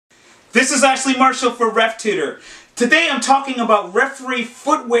This is Ashley Marshall for Ref Tutor. Today I'm talking about referee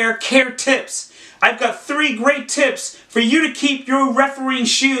footwear care tips. I've got 3 great tips for you to keep your refereeing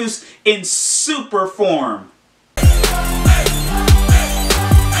shoes in super form.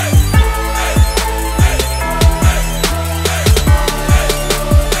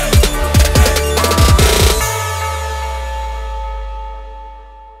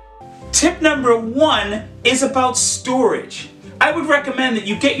 Tip number 1 is about storage. I would recommend that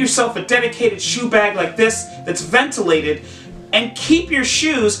you get yourself a dedicated shoe bag like this that's ventilated and keep your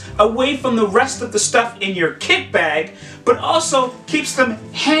shoes away from the rest of the stuff in your kit bag, but also keeps them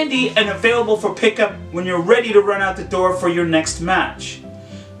handy and available for pickup when you're ready to run out the door for your next match.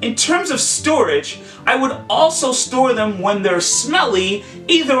 In terms of storage, I would also store them when they're smelly,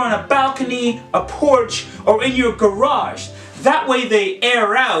 either on a balcony, a porch, or in your garage. That way they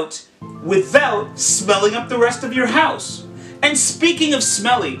air out without smelling up the rest of your house. And speaking of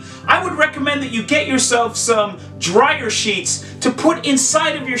smelly, I would recommend that you get yourself some dryer sheets to put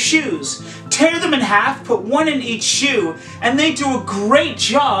inside of your shoes. Tear them in half, put 1 in each shoe, and they do a great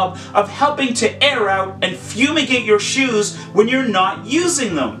job of helping to air out and fumigate your shoes when you're not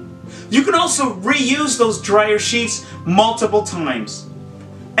using them. You can also reuse those dryer sheets multiple times.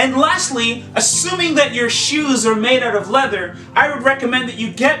 And lastly, assuming that your shoes are made out of leather, I would recommend that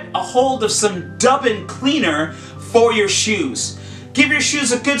you get a hold of some dubbin cleaner for your shoes. Give your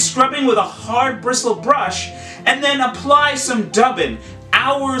shoes a good scrubbing with a hard bristle brush and then apply some dubbin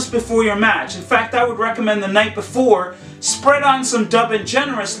hours before your match. In fact, I would recommend the night before, spread on some dubbin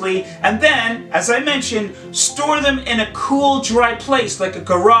generously, and then, as I mentioned, store them in a cool, dry place like a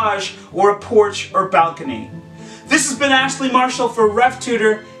garage or a porch or balcony. This has been Ashley Marshall for Ref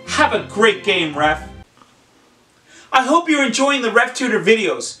Tutor. Have a great game, Ref. I hope you're enjoying the Ref Tutor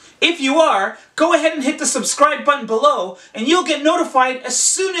videos. If you are, go ahead and hit the subscribe button below and you'll get notified as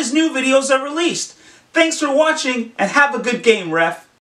soon as new videos are released. Thanks for watching and have a good game, Ref.